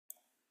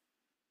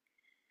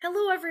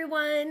Hello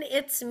everyone,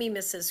 it's me,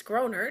 Mrs.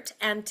 Gronert,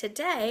 and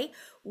today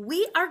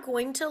we are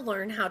going to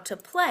learn how to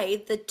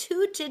play the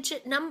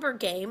two-digit number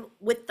game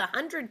with the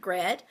 100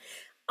 grid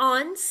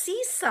on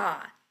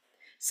Seesaw.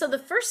 So the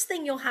first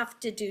thing you'll have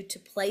to do to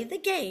play the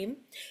game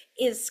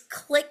is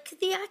click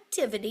the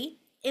activity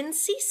in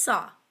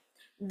Seesaw,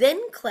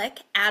 then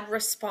click Add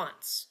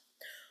Response.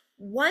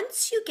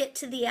 Once you get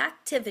to the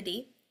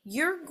activity,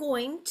 you're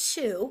going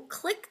to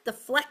click the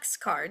flex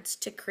cards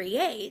to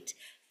create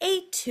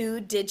a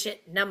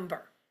two-digit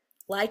number,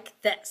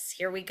 like this.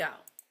 Here we go.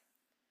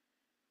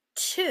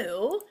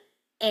 2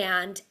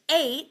 and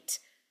 8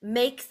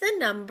 make the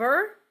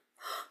number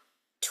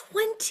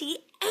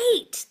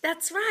 28.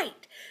 That's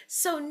right.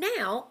 So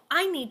now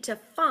I need to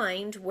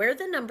find where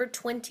the number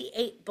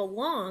 28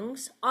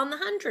 belongs on the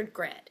 100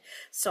 grid.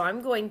 So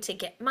I'm going to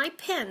get my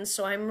pen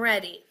so I'm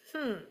ready.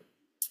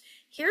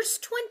 Here's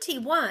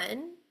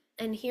 21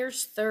 and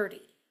here's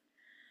 30.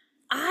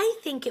 I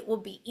think it will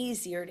be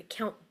easier to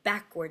count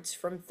backwards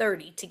from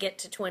 30 to get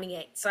to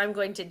 28. So I'm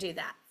going to do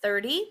that.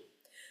 30,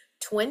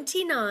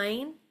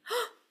 29,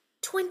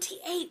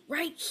 28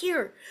 right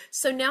here.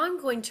 So now I'm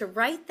going to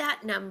write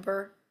that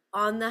number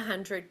on the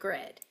 100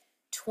 grid.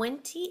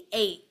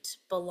 28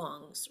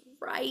 belongs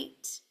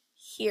right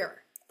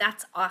here.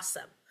 That's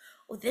awesome.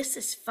 Oh, this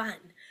is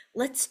fun.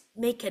 Let's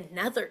make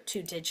another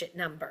two-digit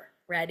number.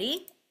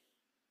 Ready?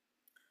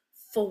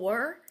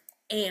 4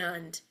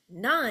 and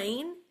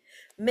 9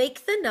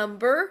 make the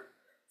number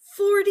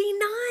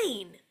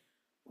 49.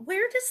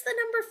 Where does the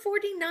number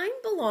 49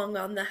 belong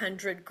on the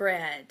 100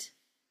 grid?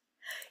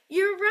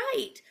 You're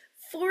right.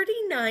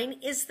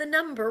 49 is the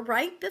number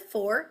right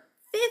before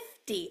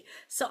 50.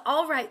 So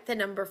I'll write the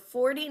number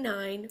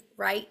 49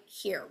 right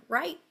here,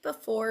 right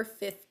before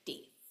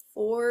 50.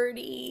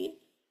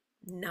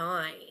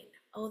 49.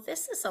 Oh,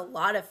 this is a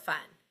lot of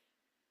fun.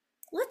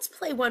 Let's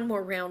play one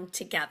more round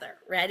together.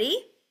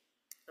 Ready?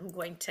 I'm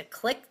going to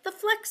click the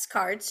flex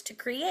cards to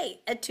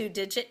create a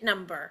two-digit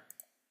number.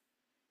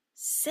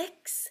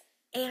 6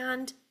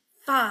 and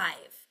 5.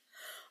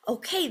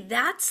 Okay,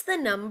 that's the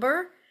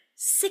number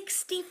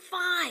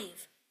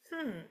 65.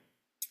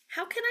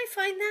 How can I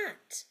find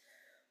that?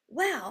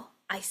 Well,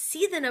 I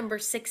see the number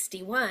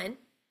 61.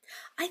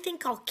 I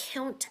think I'll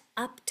count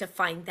up to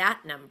find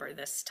that number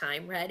this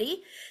time.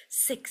 Ready?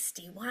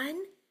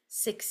 61,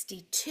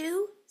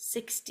 62,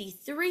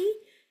 63,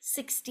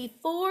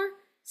 64,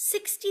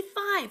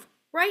 65,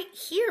 right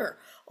here.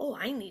 Oh,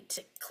 I need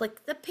to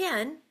click the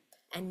pen,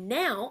 and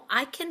now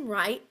I can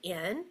write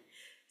in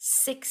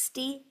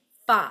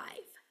 65.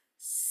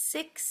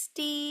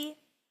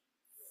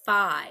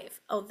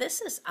 65. Oh, this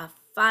is a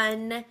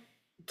fun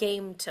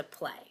game to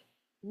play.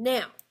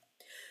 Now,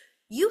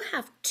 you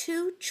have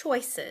two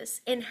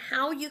choices in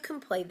how you can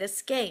play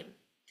this game.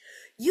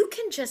 You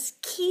can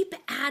just keep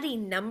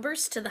adding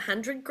numbers to the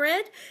 100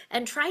 grid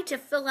and try to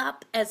fill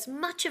up as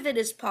much of it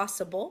as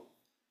possible.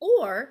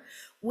 Or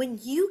when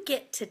you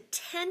get to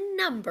 10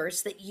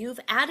 numbers that you've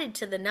added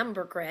to the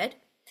number grid,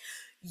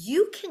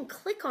 you can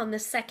click on the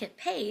second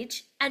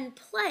page and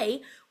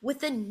play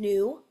with a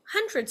new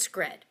 100's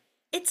grid.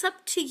 It's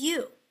up to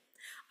you.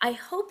 I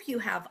hope you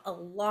have a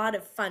lot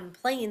of fun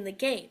playing the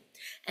game,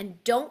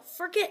 and don't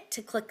forget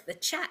to click the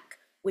check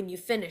when you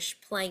finish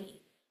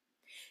playing.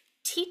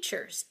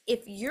 Teachers,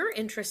 if you're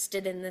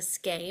interested in this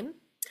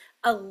game,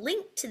 a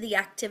link to the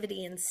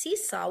activity in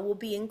Seesaw will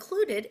be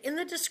included in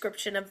the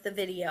description of the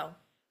video.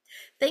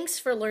 Thanks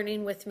for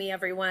learning with me,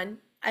 everyone.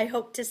 I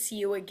hope to see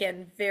you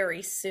again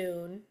very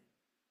soon.